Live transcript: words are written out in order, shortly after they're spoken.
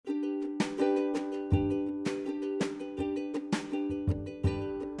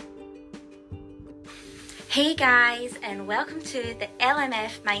Hey guys, and welcome to the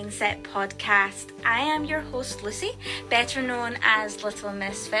LMF Mindset Podcast. I am your host Lucy, better known as Little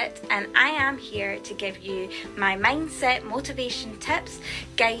Misfit, and I am here to give you my mindset motivation tips,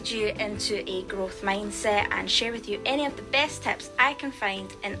 guide you into a growth mindset, and share with you any of the best tips I can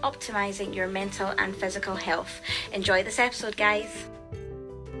find in optimizing your mental and physical health. Enjoy this episode, guys.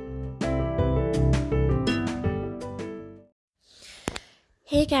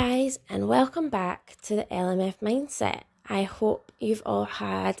 Hey guys, and welcome back to the LMF Mindset. I hope you've all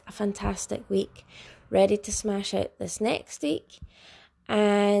had a fantastic week, ready to smash out this next week.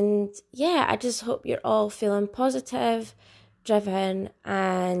 And yeah, I just hope you're all feeling positive, driven,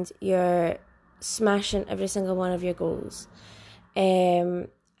 and you're smashing every single one of your goals. And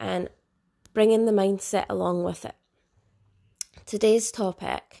bringing the mindset along with it. Today's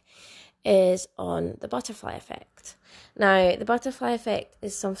topic is on the butterfly effect. Now, the butterfly effect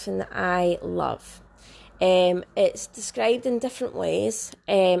is something that I love. It's described in different ways.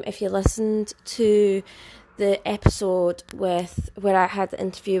 If you listened to the episode where I had the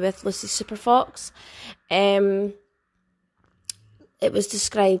interview with Lucy Superfox, it was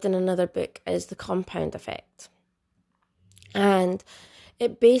described in another book as the compound effect. And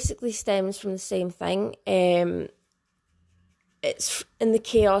it basically stems from the same thing. It's in the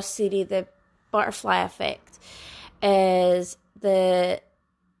Chaos theory, the butterfly effect is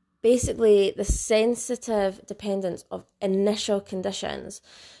basically the sensitive dependence of initial conditions.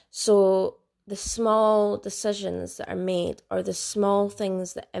 So the small decisions that are made or the small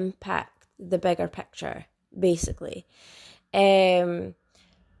things that impact the bigger picture, basically. And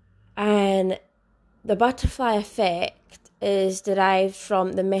the butterfly effect is derived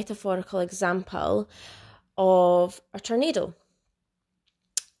from the metaphorical example of a tornado.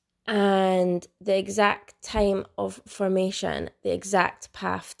 And the exact time of formation, the exact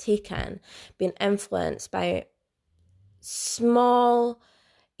path taken, being influenced by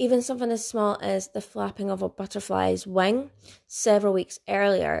even something as small as the flapping of a butterfly's wing several weeks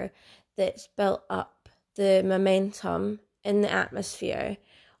earlier, that's built up the momentum in the atmosphere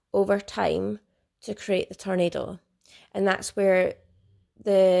over time to create the tornado. And that's where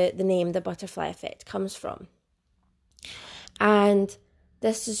the name, the butterfly effect, comes from. And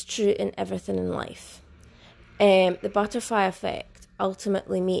this is true in everything in life. The butterfly effect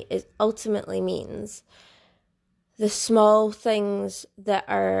ultimately means the small things that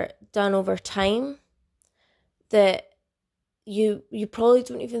are done over time that you probably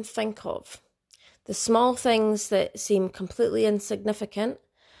don't even think of. The small things that seem completely insignificant,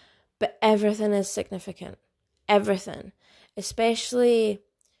 but everything is significant. Everything. Especially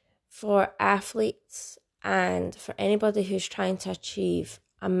for athletes and for anybody who's trying to achieve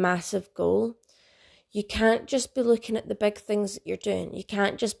a massive goal. You can't just be looking at the big things that you're doing. You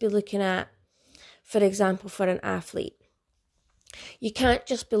can't just be looking at, for example, for an athlete, you can't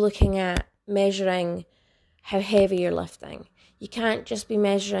just be looking at measuring how heavy you're lifting. You can't just be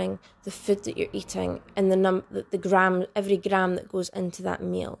measuring the food that you're eating and every gram that goes into that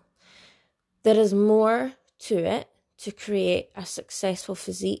meal. There is more to it to create a successful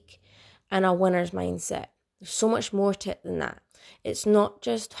physique and a winner's mindset. There's so much more to it than that. It's not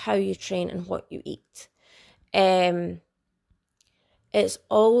just how you train and what you eat. It's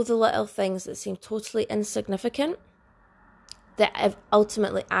all the little things that seem totally insignificant that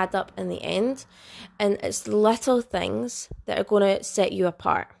ultimately add up in the end. And it's the little things that are going to set you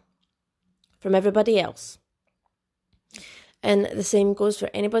apart from everybody else. And the same goes for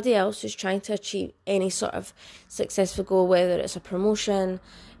anybody else who's trying to achieve any sort of successful goal, whether it's a promotion,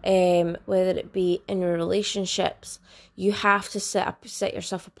 whether it be in your relationships. You have to set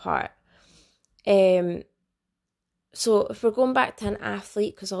yourself apart. So if we're going back to an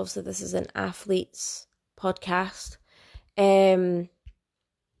athlete, because obviously this is an athlete's podcast,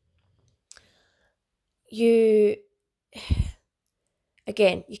 you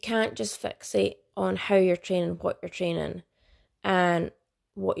can't just fixate on how you're training, what you're training, and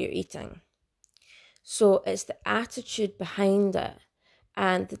what you're eating. So it's the attitude behind it,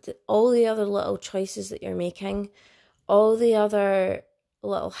 and all the other little choices that you're making, all the other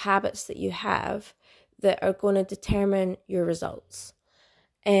little habits that you have that are going to determine your results.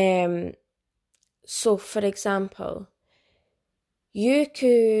 So for example, you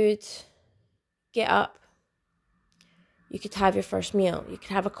could get up, you could have your first meal, you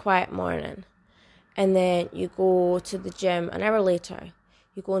could have a quiet morning, and then you go to the gym an hour later,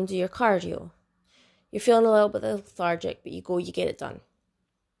 you go and do your cardio. You're feeling a little bit lethargic, but you get it done.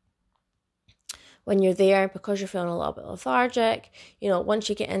 When you're there, because you're feeling a little bit lethargic, once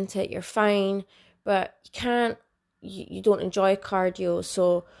you get into it, you're fine, but you can't you don't enjoy cardio.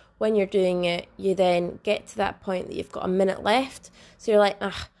 So when you're doing it, you then get to that point that you've got a minute left. So you're like,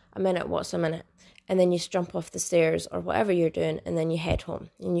 a minute, what's a minute? And then you jump off the stairs or whatever you're doing, and then you head home.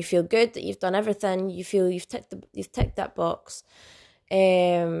 And you feel good that you've done everything. You feel you've ticked that box.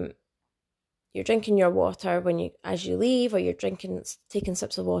 You're drinking your water as you leave, or you're taking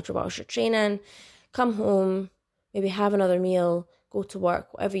sips of water whilst you're training. Come home, maybe have another meal, go to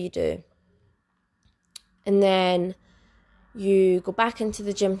work, whatever you do. And then you go back into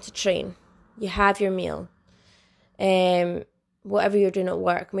the gym to train. You have your meal. Whatever you're doing at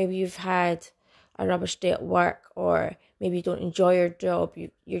work, maybe you've had a rubbish day at work, or maybe you don't enjoy your job.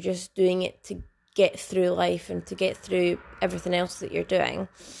 You're just doing it to get through life and to get through everything else that you're doing.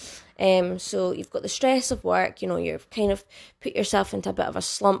 So you've got the stress of work, you've kind of put yourself into a bit of a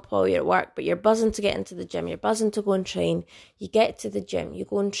slump while you're at work, but you're buzzing to get into the gym, you're buzzing to go and train. You get to the gym, you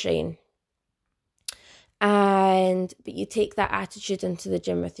go and train, but you take that attitude into the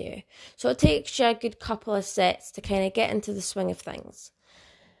gym with you. So it takes you a good couple of sets to kind of get into the swing of things.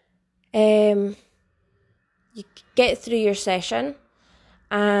 You get through your session,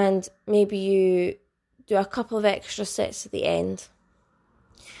 and maybe you do a couple of extra sets at the end,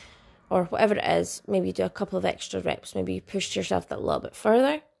 or whatever it is. Maybe you do a couple of extra reps. Maybe you push yourself that little bit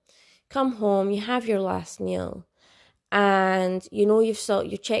further. Come home, you have your last meal, and you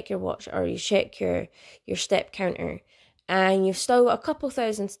check your watch, or you check your step counter, and you've still got a couple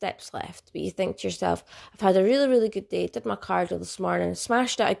thousand steps left. But you think to yourself, I've had a really, really good day. Did my cardio this morning,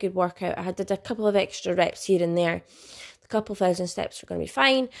 smashed out a good workout. I did a couple of extra reps here and there. The couple thousand steps are going to be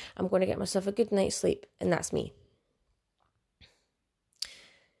fine. I'm going to get myself a good night's sleep, and that's me.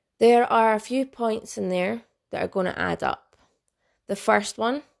 There are a few points in there that are going to add up. The first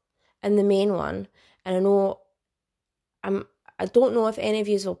one and the main one, and I don't know if any of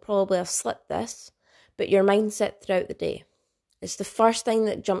you will probably have slipped this, but your mindset throughout the day. It's the first thing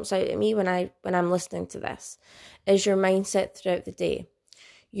that jumps out at me when I'm listening to this, is your mindset throughout the day.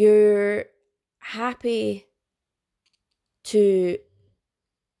 You're happy to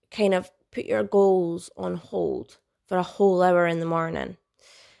kind of put your goals on hold for a whole hour in the morning,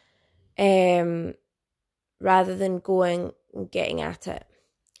 rather than going and getting at it.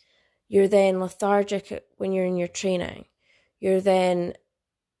 You're then lethargic when you're in your training. You're then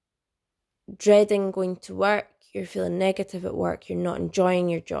dreading going to work. You're feeling negative at work. You're not enjoying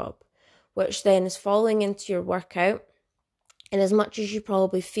your job, which then is falling into your workout. And as much as you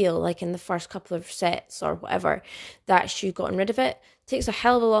probably feel like in the first couple of sets or whatever that you've gotten rid of it, takes a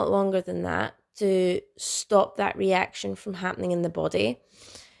hell of a lot longer than that to stop that reaction from happening in the body.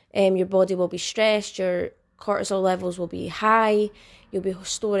 Your body will be stressed, your cortisol levels will be high, you'll be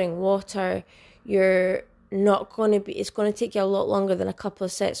storing water, it's going to take you a lot longer than a couple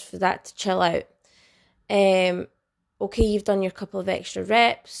of sets for that to chill out. Okay, you've done your couple of extra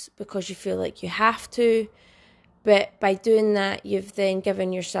reps because you feel like you have to, but by doing that, you've then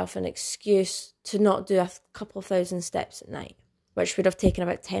given yourself an excuse to not do a couple of thousand steps at night, which would have taken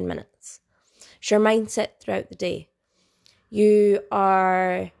about 10 minutes. It's your mindset throughout the day.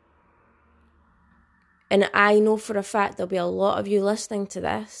 And I know for a fact there'll be a lot of you listening to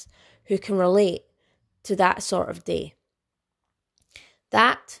this who can relate to that sort of day.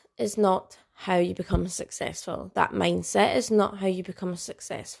 That is not how you become successful. That mindset is not how you become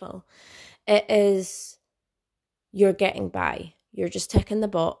successful. It is, you're getting by. You're just ticking the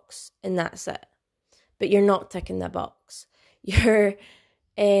box and that's it. But you're not ticking the box. The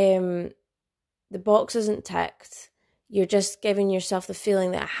box isn't ticked. You're just giving yourself the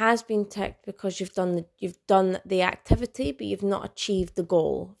feeling that it has been ticked because you've done the activity, but you've not achieved the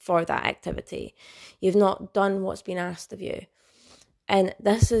goal for that activity. You've not done what's been asked of you. And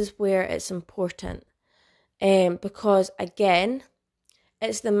this is where it's important. Because again,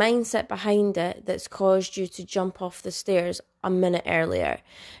 it's the mindset behind it that's caused you to jump off the stairs a minute earlier.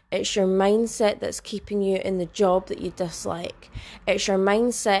 It's your mindset that's keeping you in the job that you dislike. It's your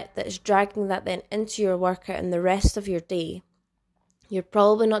mindset that's dragging that then into your workout and the rest of your day. You're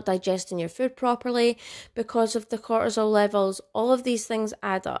probably not digesting your food properly because of the cortisol levels. All of these things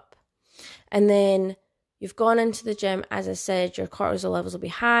add up. And then you've gone into the gym, as I said, your cortisol levels will be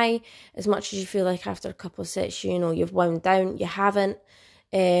high. As much as you feel like after a couple of sets, you've wound down, you haven't.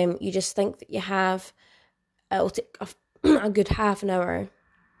 You just think that you have. It'll take a good half an hour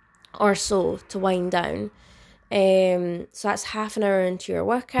or so to wind down. So that's half an hour into your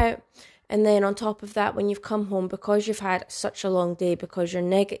workout. And then on top of that, when you've come home, because you've had such a long day, because you've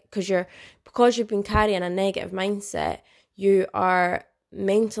been carrying a negative mindset, you are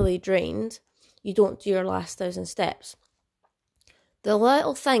mentally drained. You don't do your last 1,000 steps. The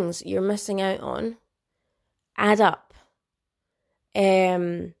little things you're missing out on add up.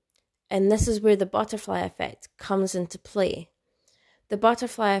 And this is where the butterfly effect comes into play. The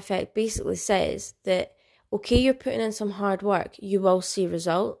butterfly effect basically says that, okay, you're putting in some hard work, you will see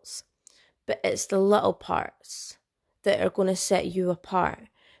results, but it's the little parts that are going to set you apart,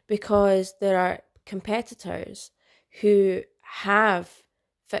 because there are competitors who have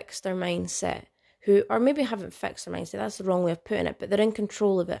fixed their mindset, or maybe haven't fixed their mindset, that's the wrong way of putting it, but they're in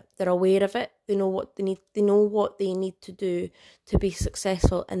control of it, they're aware of it, they know what they need to do to be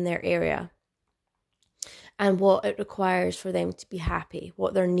successful in their area, and what it requires for them to be happy,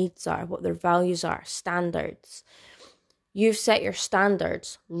 what their needs are, what their values are, standards. You've set your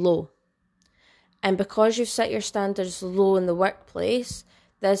standards low. And because you've set your standards low in the workplace,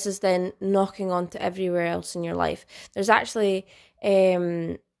 this is then knocking on to everywhere else in your life. There's actually,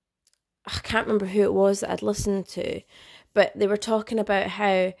 I can't remember who it was that I'd listened to, but they were talking about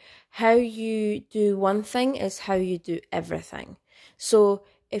how you do one thing is how you do everything. So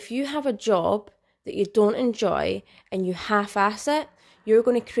if you have a job that you don't enjoy and you half-ass it, you're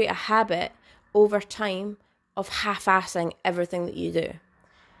going to create a habit over time of half-assing everything that you do,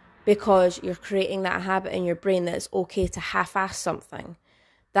 because you're creating that habit in your brain that it's okay to half-ass something.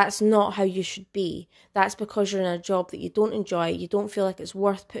 That's not how you should be. That's because you're in a job that you don't enjoy, you don't feel like it's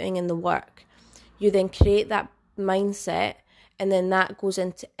worth putting in the work. You then create that mindset, and then that goes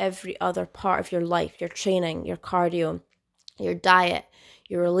into every other part of your life, your training, your cardio, your diet,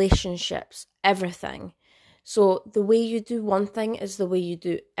 your relationships, everything. So the way you do one thing is the way you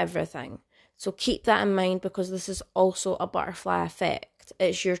do everything. So keep that in mind, because this is also a butterfly effect.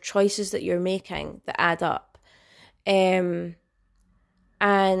 It's your choices that you're making that add up. And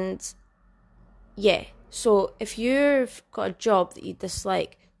yeah, so if you've got a job that you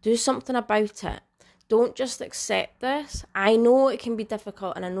dislike, do something about it. Don't just accept this. I know it can be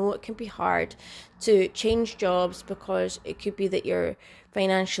difficult, and I know it can be hard to change jobs, because it could be that you're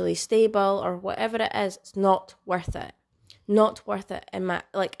financially stable or whatever it is. It's not worth it. Not worth it, in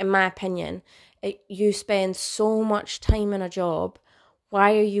my opinion. You spend so much time in a job.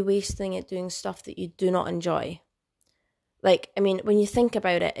 Why are you wasting it doing stuff that you do not enjoy? When you think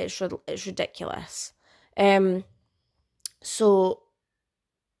about it, it's ridiculous. And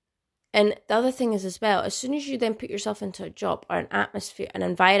the other thing is as well, as soon as you then put yourself into a job or an atmosphere, an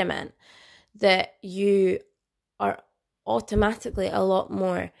environment that you are automatically a lot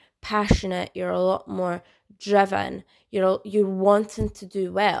more passionate, you're a lot more driven, you're wanting to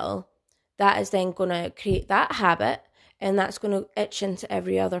do well, that is then going to create that habit, and that's going to itch into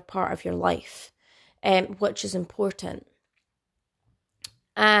every other part of your life, which is important.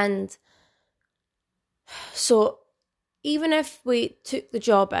 And so even if we took the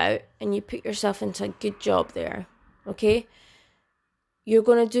job out and you put yourself into a good job there, okay, you're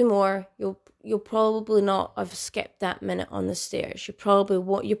going to do more. You'll probably not have skipped that minute on the stairs. You probably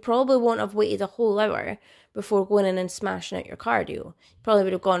won't have waited a whole hour before going in and smashing out your cardio. You probably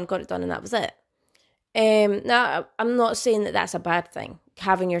would have got it done, and that was it. Now, I'm not saying that that's a bad thing,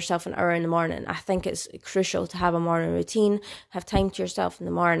 having yourself an hour in the morning. I think it's crucial to have a morning routine, have time to yourself in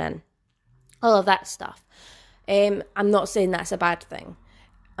the morning, all of that stuff. I'm not saying that's a bad thing.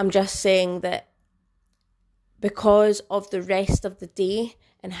 I'm just saying that because of the rest of the day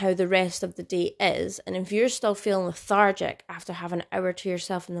and how the rest of the day is, and if you're still feeling lethargic after having an hour to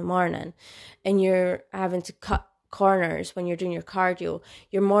yourself in the morning, and you're having to cut corners when you're doing your cardio,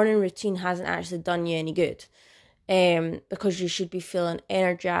 your morning routine hasn't actually done you any good. Because you should be feeling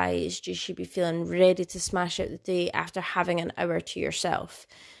energized, you should be feeling ready to smash out the day after having an hour to yourself.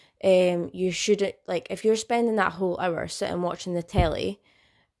 You shouldn't, if you're spending that whole hour sitting watching the telly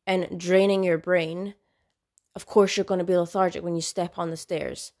and draining your brain, of course you're going to be lethargic when you step on the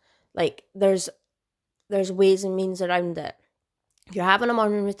stairs. There's ways and means around it. If you're having a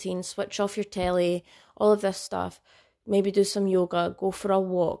morning routine, switch off your telly, all of this stuff. Maybe do some yoga, go for a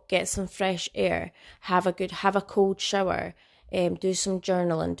walk, get some fresh air, have a cold shower, do some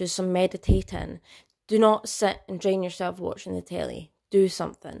journaling, do some meditating. Do not sit and drain yourself watching the telly. Do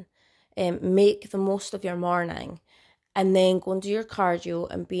something. Make the most of your morning, and then go and do your cardio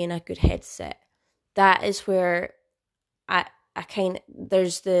and be in a good headset. That is where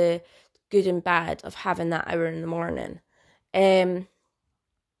there's the good and bad of having that hour in the morning.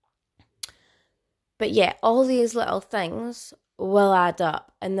 But yeah, all these little things will add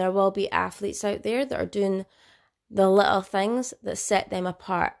up, and there will be athletes out there that are doing the little things that set them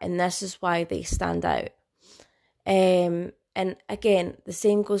apart, and this is why they stand out. And again, the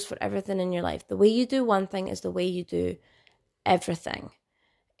same goes for everything in your life. The way you do one thing is the way you do everything.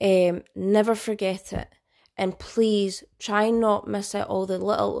 Never forget it. And please try not miss out all the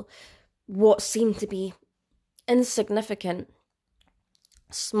little, what seem to be insignificant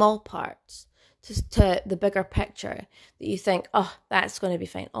small parts to the bigger picture that you think, oh, that's going to be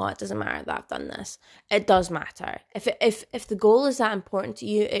fine. Oh, it doesn't matter that I've done this. It does matter. If the goal is that important to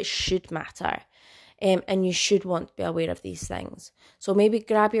you, it should matter. And you should want to be aware of these things. So maybe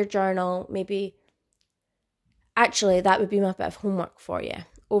grab your journal. Maybe, actually, that would be my bit of homework for you.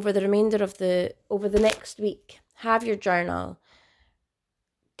 Over the next week, have your journal.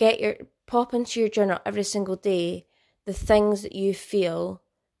 Pop into your journal every single day the things that you feel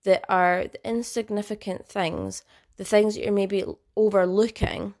that are the insignificant things, the things that you're maybe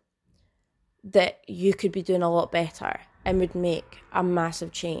overlooking that you could be doing a lot better and would make a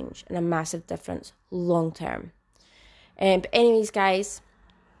massive change and a massive difference long term. But anyways, guys,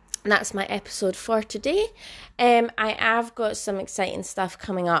 that's my episode for today. I have got some exciting stuff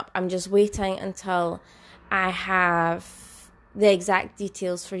coming up. I'm just waiting until I have the exact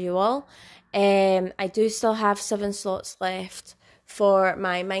details for you all. I do still have 7 slots left for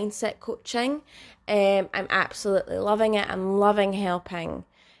my mindset coaching. I'm absolutely loving it. I'm loving helping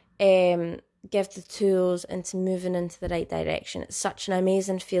give the tools into moving into the right direction. It's such an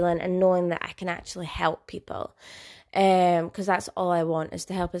amazing feeling, and knowing that I can actually help people, because that's all I want, is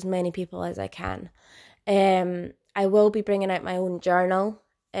to help as many people as I can. I will be bringing out my own journal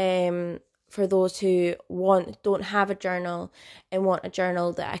for those who don't have a journal and want a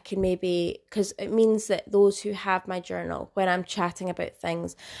journal that I can maybe, because it means that those who have my journal, when I'm chatting about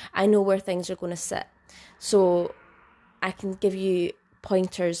things, I know where things are going to sit. So I can give you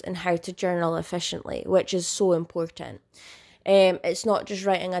pointers in how to journal efficiently, which is so important. It's not just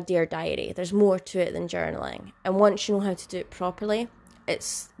writing a Dear Diary. There's more to it than journaling. And once you know how to do it properly,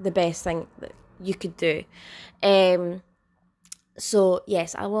 it's the best thing that you could do. So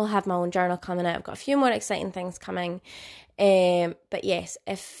yes, I will have my own journal coming out. I've got a few more exciting things coming. But yes,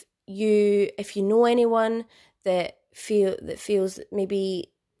 if you know anyone that feels that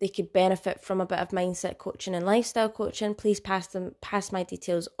maybe they could benefit from a bit of mindset coaching and lifestyle coaching, please pass my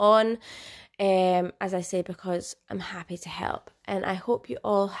details on. As I say, because I'm happy to help. And I hope you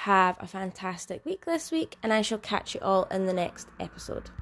all have a fantastic week this week, and I shall catch you all in the next episode.